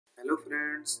Hello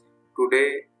friends,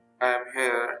 today I am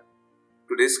here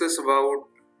to discuss about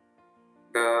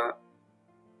the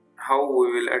how we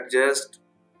will adjust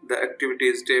the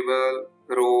activities table,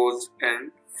 rows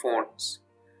and fonts.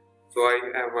 So I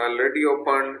have already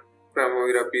opened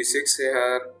Primavera P6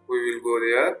 here. We will go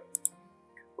there.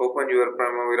 Open your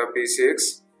Primavera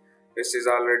P6. This is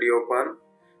already open.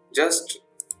 Just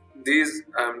these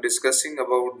I am discussing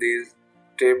about these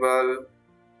table,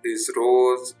 these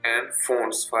rows and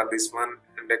fonts for this one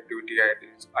and activity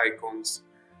icons.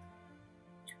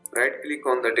 Right click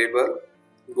on the table,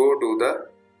 go to the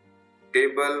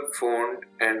table, font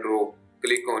and row.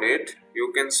 Click on it.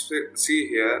 You can see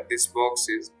here this box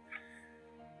is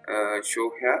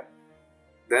show here.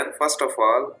 Then first of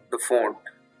all the font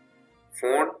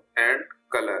and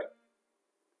color.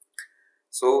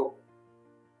 So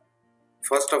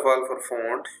first of all for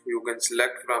font you can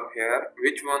select from here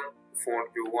which one font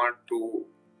you want to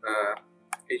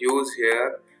use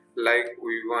here. Like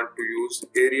we want to use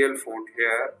Arial font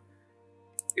here,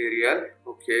 Arial,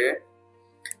 okay,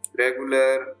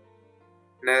 regular,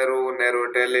 narrow,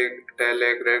 italic,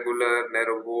 regular,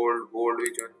 narrow, bold,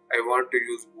 which one? I want to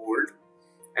use bold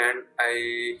and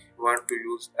I want to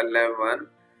use 11.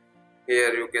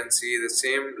 Here you can see the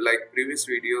same like previous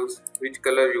videos, which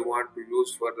color you want to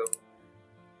use for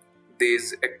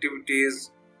these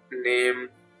activities, name,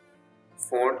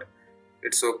 font,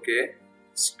 it's okay,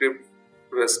 script,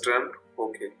 western,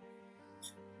 okay.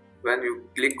 When you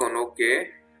click on OK,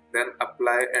 then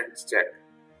apply and check.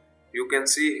 You can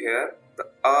see here the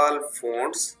all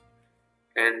fonts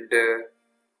and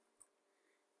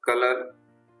color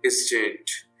is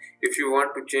changed. If you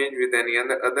want to change with any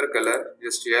other color,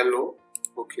 just yellow,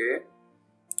 okay,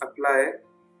 apply.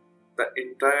 The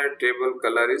entire table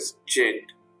color is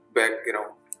changed,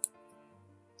 background.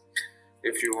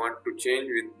 If you want to change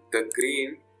with the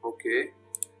green, okay,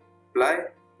 apply,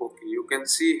 okay. You can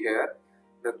see here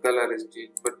the color is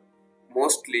changed, but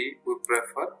mostly we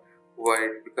prefer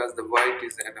white because the white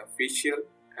is an official.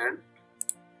 And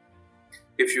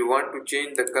if you want to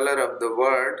change the color of the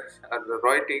word or the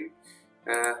writing,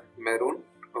 maroon,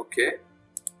 okay,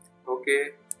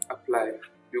 apply.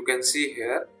 You can see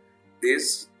here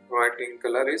this writing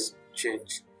color is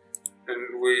changed,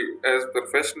 and we as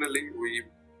professionally we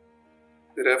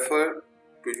refer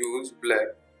to use black,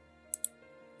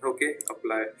 okay,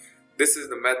 apply. This is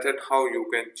the method how you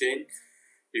can change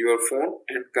your font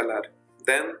and color.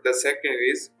 Then the second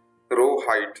is row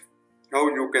height. How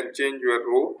you can change your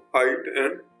row height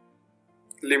and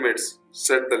limits,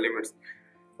 set the limits,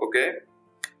 okay.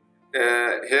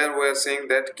 Here we are saying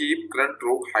that keep current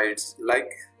row heights,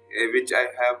 like which I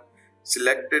have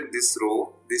selected this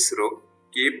row,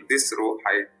 keep this row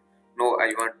height. No,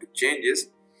 I want to change this.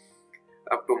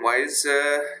 Optimize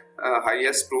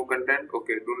highest row content,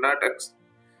 okay, do not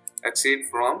exceed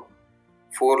from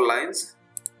 4 lines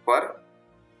per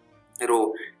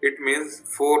row. It means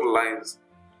 4 lines,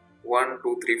 1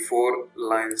 2 3 4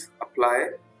 lines. Apply,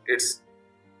 it's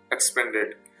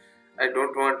expanded. I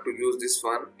don't want to use this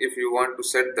one. If you want to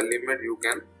set the limit, you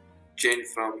can change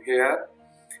from here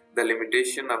the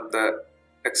limitation of the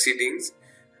exceedings.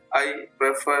 I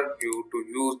prefer you to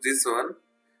use this one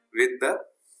with the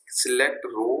select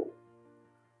row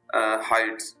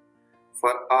heights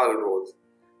for all rows,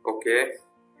 okay.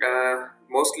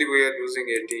 Mostly we are using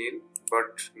 18,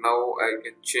 but now I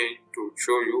can change to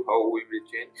show you how we will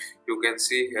change. You can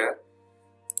see here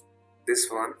this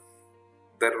one,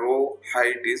 the row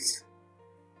height is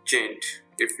changed.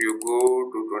 If you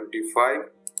go to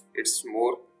 25, it's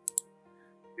more.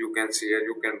 You can see here,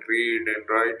 you can read and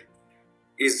write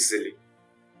easily.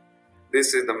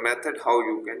 This is the method how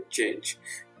you can change.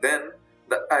 Then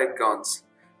the icons.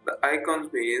 The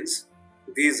icons means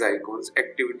these icons,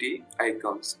 activity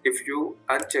icons. If you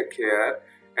uncheck here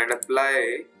and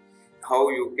apply, how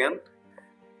you can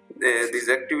these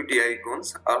activity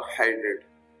icons are hidden,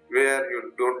 where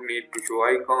you don't need to show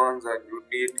icons and you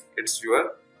need, it's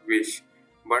your wish.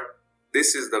 But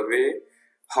this is the way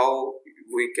how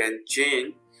we can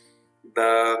change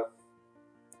the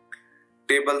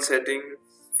table setting,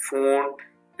 font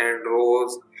and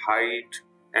rows height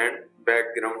and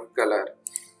background color.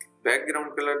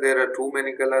 Background color, there are too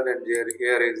many color, and here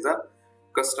is the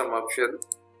custom option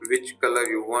which color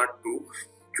you want to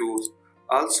choose.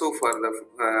 Also for the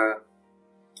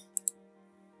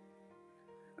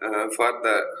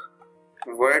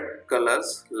word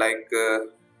colors, like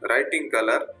writing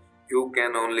color, you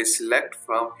can only select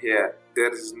from here.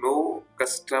 There is no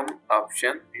custom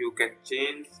option. You can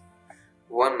change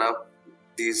one of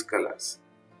these colors.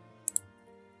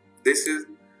 This is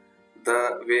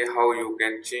the way how you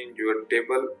can change your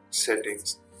table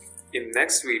settings. In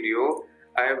next video,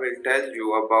 I will tell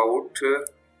you about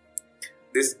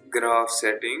this graph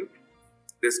setting.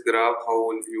 This graph,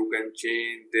 how you can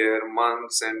change their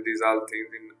months and these all things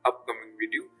in upcoming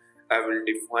video. I will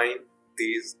define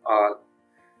these all.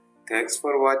 Thanks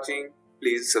for watching.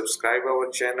 Please subscribe our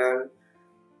channel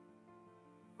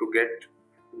to get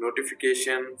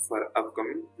notification for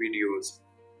upcoming videos.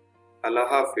 Allah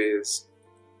Hafiz.